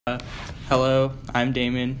Hello, I'm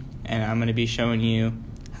Damon, and I'm going to be showing you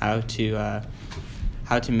how to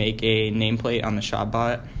make a nameplate on the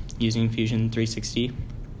Shopbot using Fusion 360.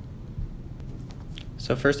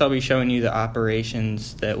 So first I'll be showing you the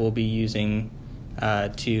operations that we'll be using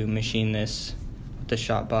to machine this with the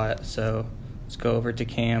Shopbot. So let's go over to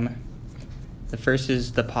Cam. The first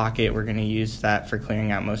is the pocket. We're going to use that for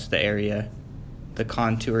clearing out most of the area. The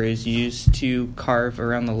contour is used to carve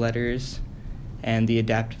around the letters, and the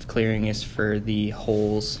adaptive clearing is for the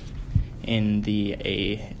holes in the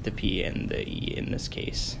A, the P, and the E in this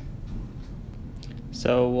case.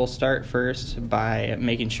 So we'll start first by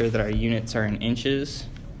making sure that our units are in inches.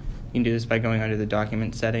 You can do this by going under the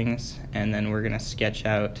document settings, and then we're going to sketch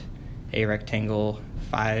out a rectangle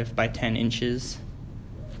 5 by 10 inches.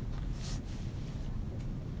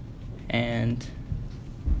 And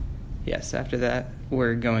yes, after that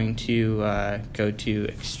we're going to go to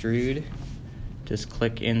extrude. Just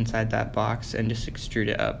click inside that box and just extrude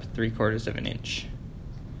it up 3/4 of an inch.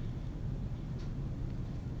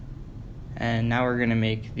 And now we're going to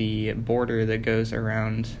make the border that goes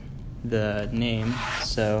around the name.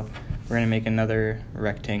 So we're going to make another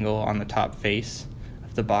rectangle on the top face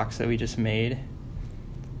of the box that we just made.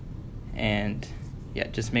 And yeah,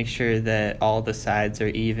 just make sure that all the sides are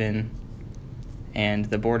even, and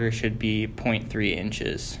the border should be 0.3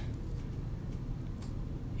 inches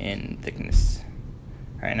in thickness.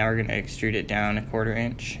 Alright, now we're going to extrude it down 1/4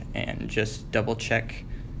 inch and just double check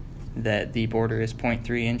that the border is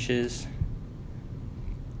 0.3 inches.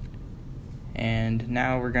 And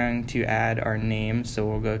now we're going to add our name, so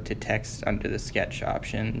we'll go to text under the sketch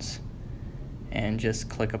options and just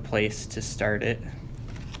click a place to start it.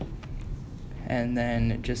 And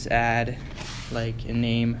then just add like a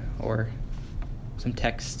name or some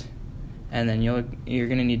text. And then you're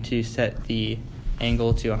going to need to set the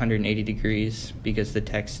angle to 180 degrees because the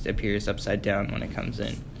text appears upside down when it comes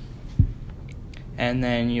in. And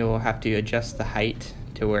then you'll have to adjust the height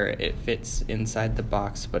to where it fits inside the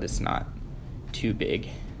box, but it's not too big.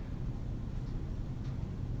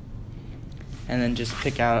 And then just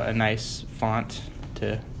pick out a nice font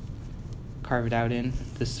to carve it out in.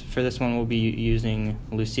 For this one we'll be using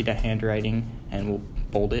Lucida handwriting, and we'll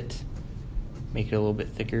bold it, make it a little bit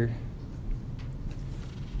thicker.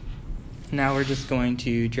 Now we're just going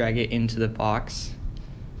to drag it into the box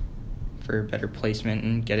for better placement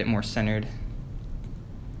and get it more centered.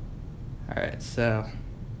 Alright, so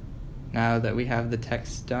now that we have the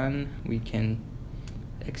text done, we can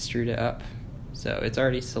extrude it up. So it's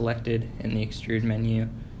already selected in the extrude menu,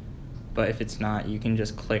 but if it's not, you can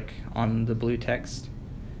just click on the blue text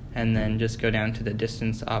and then just go down to the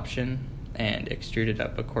distance option and extrude it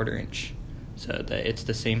up 1/4 inch so that it's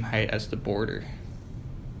the same height as the border.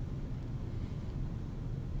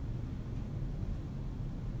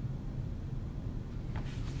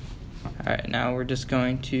 Alright, now we're just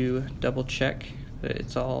going to double check that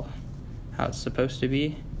it's all how it's supposed to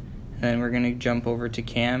be, and then we're going to jump over to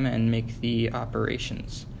Cam and make the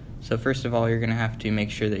operations. So first of all, you're going to have to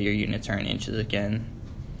make sure that your units are in inches again.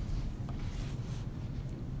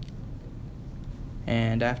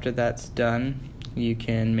 And after that's done, you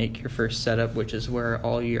can make your first setup, which is where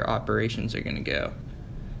all your operations are going to go.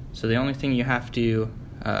 So the only thing you have to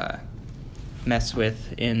mess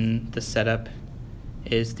with in the setup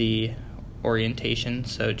is the orientation.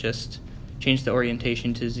 So just change the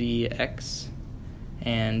orientation to ZX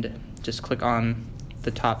and just click on the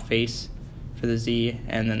top face for the Z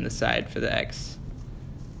and then the side for the X,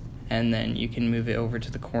 and then you can move it over to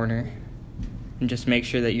the corner and just make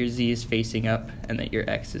sure that your Z is facing up and that your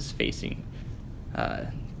X is facing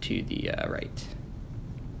to the right.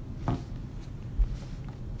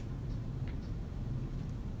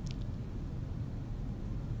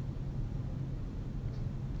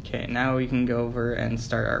 Okay, now we can go over and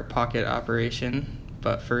start our pocket operation,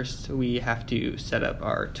 but first we have to set up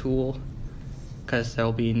our tool, because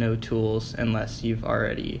there'll be no tools unless you've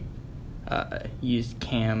already used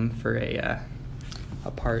Cam for a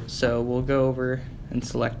part. So we'll go over and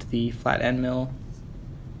select the flat end mill,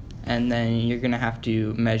 and then you're going to have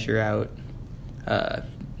to measure out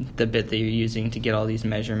the bit that you're using to get all these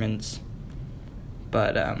measurements.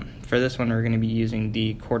 But for this one we're going to be using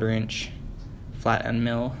the 1/4 inch flat end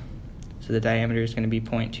mill, so the diameter is going to be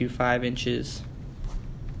 0.25 inches,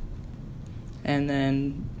 and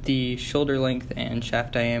then the shoulder length and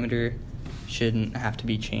shaft diameter shouldn't have to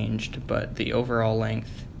be changed, but the overall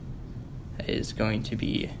length is going to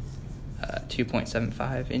be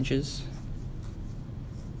 2.75 inches.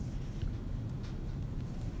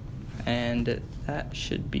 And that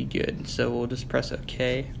should be good, so we'll just press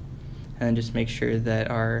OK and then just make sure that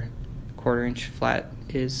our 1/4" flat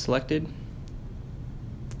is selected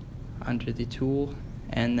under the tool,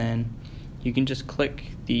 and then you can just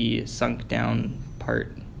click the sunk down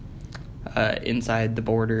part inside the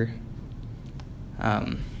border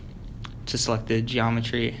to select the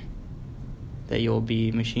geometry that you'll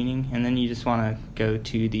be machining, and then you just want to go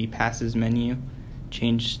to the passes menu,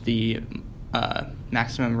 change the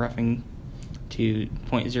maximum roughing to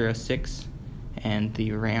 0.06 and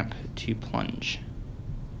the ramp to plunge,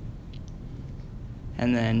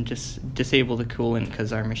 and then just disable the coolant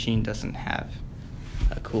because our machine doesn't have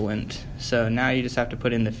a coolant. So now you just have to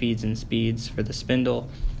put in the feeds and speeds. For the spindle,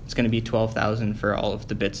 it's going to be 12,000 for all of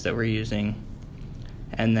the bits that we're using,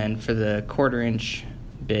 and then for the 1/4"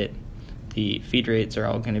 bit, the feed rates are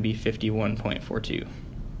all going to be 51.42.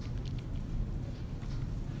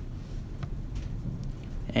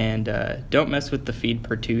 And don't mess with the feed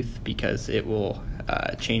per tooth because it will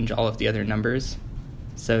change all of the other numbers.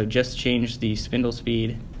 So just change the spindle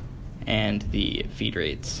speed and the feed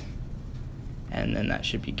rates, and then that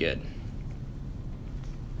should be good.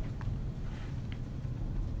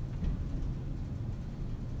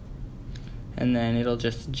 And then it'll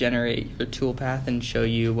just generate your toolpath and show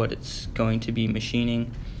you what it's going to be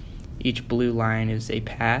machining. Each blue line is a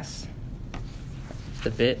pass of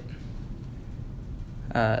the bit.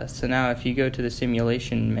 So now if you go to the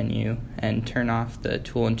simulation menu and turn off the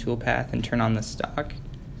tool and toolpath and turn on the stock,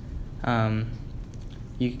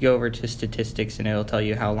 you can go over to statistics and it'll tell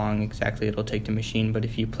you how long exactly it'll take to machine, but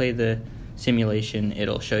if you play the simulation,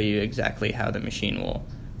 it'll show you exactly how the machine will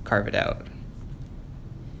carve it out.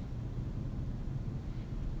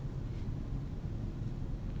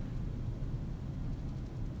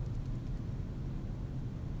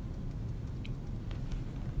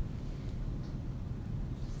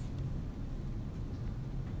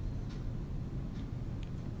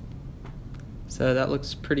 So that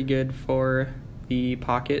looks pretty good for the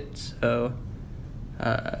pocket, so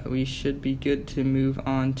we should be good to move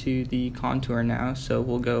on to the contour now. So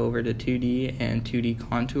we'll go over to 2D and 2D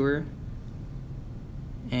contour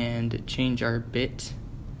and change our bit.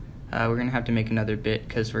 We're going to have to make another bit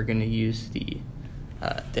because we're going to use the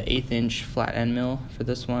 1/8" flat end mill for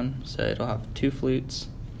this one. So it'll have 2 flutes,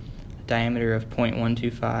 a diameter of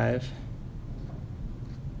 0.125,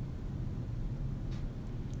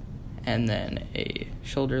 and then a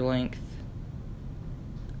shoulder length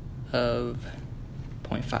of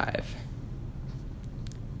 0.5.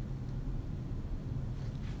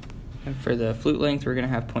 And for the flute length, we're going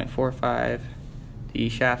to have 0.45. The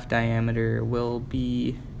shaft diameter will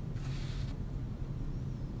be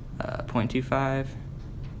 0.25.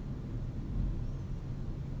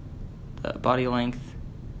 The body length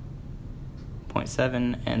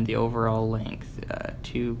 0.7, and the overall length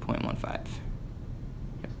 2.15.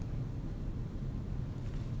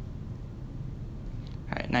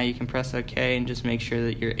 Alright, now you can press OK and just make sure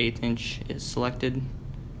that your 1/8" is selected.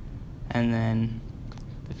 And then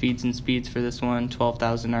the feeds and speeds for this one,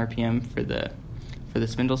 12,000 RPM for the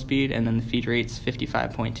spindle speed, and then the feed rate's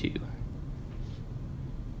 55.2.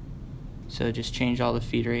 So just change all the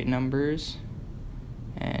feed rate numbers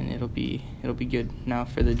and it'll be good. Now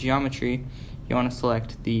for the geometry, you want to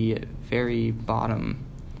select the very bottom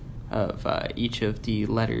of each of the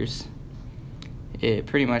letters. It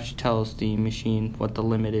pretty much tells the machine what the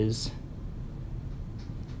limit is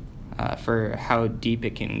for how deep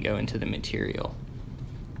it can go into the material.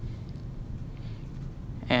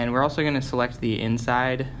 And we're also going to select the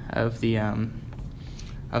inside of the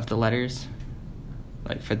letters,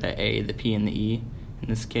 like for the A, the P, and the E in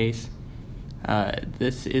this case.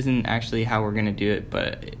 This isn't actually how we're going to do it,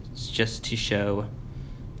 but it's just to show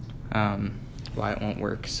why it won't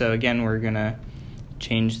work. So again, we're going to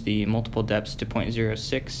change the multiple depths to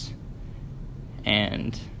 0.06,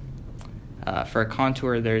 and for a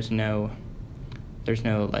contour there's no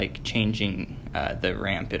like changing the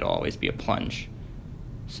ramp. It'll always be a plunge.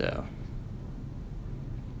 So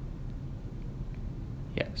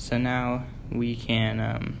yeah, so now we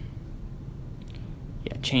can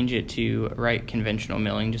change it to right conventional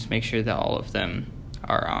milling. Just make sure that all of them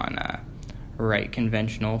are on right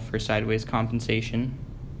conventional for sideways compensation.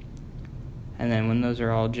 And then when those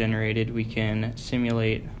are all generated, we can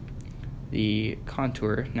simulate the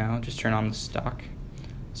contour now. Just turn on the stock.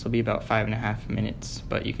 This will be about 5.5 minutes,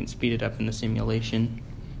 but you can speed it up in the simulation.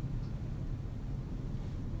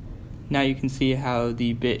 Now you can see how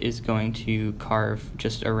the bit is going to carve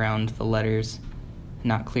just around the letters,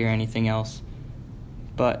 not clear anything else.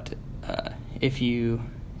 But if you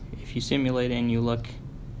simulate it and you look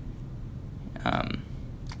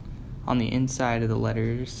on the inside of the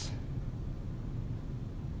letters,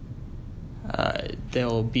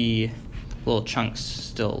 they'll be little chunks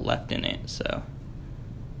still left in it. So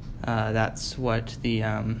that's what the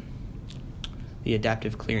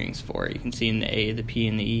adaptive clearing's for. You can see in the A, the P,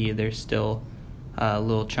 and the E, there's still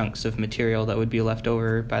little chunks of material that would be left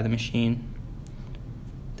over by the machine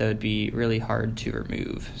that would be really hard to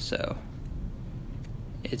remove. So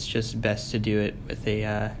it's just best to do it with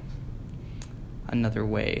another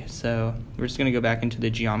way. So we're just going to go back into the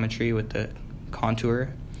geometry with the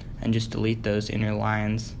contour and just delete those inner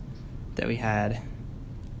lines that we had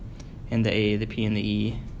in the A, the P, and the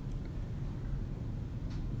E.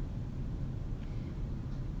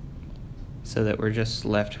 So that we're just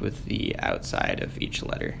left with the outside of each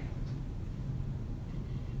letter.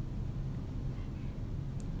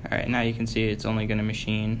 Alright, now you can see it's only going to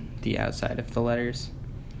machine the outside of the letters.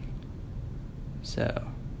 So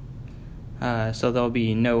there'll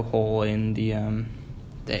be no hole in the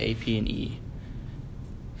A, P, and E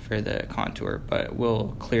for the contour, but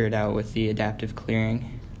we'll clear it out with the adaptive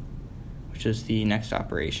clearing, which is the next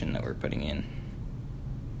operation that we're putting in.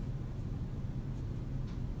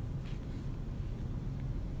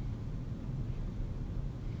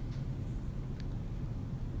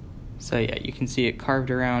 So yeah, you can see it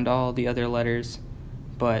carved around all the other letters,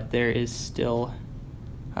 but there is still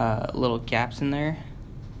little gaps in there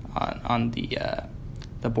on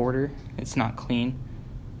the border. It's not clean,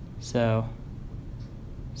 so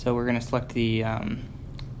we're gonna select the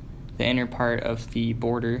inner part of the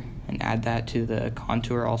border and add that to the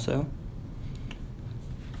contour also.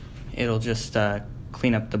 It'll just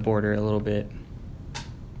clean up the border a little bit.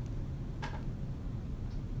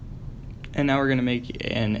 And now we're going to make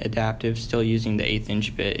an adaptive, still using the 1/8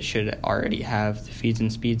 inch bit. It should already have the feeds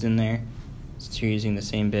and speeds in there, since you're using the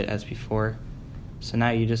same bit as before. So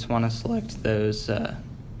now you just want to select those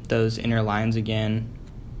inner lines again,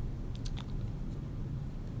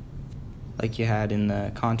 like you had in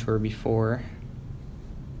the contour before.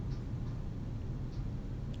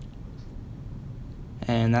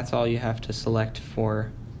 And that's all you have to select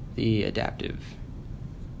for the adaptive.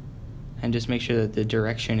 And just make sure that the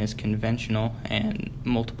direction is conventional and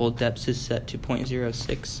multiple depths is set to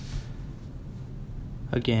 0.06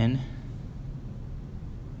 again.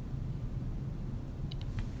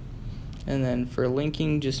 And then for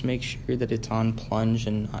linking, just make sure that it's on plunge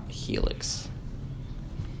and not helix.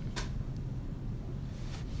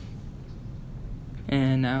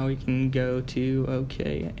 And now we can go to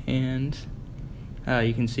OK, and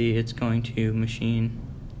you can see it's going to machine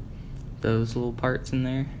those little parts in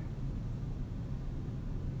there.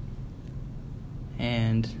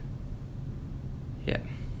 And yeah,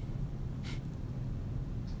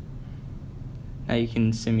 now you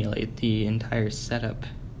can simulate the entire setup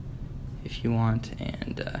if you want,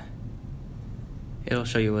 and it'll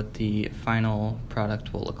show you what the final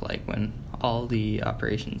product will look like when all the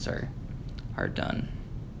operations are done.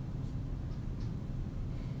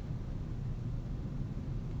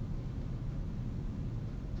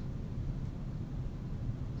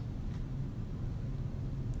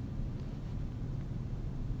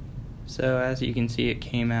 So as you can see, it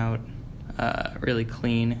came out really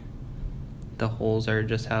clean. The holes are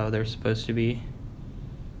just how they're supposed to be.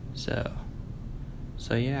 So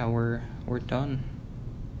yeah, we're done.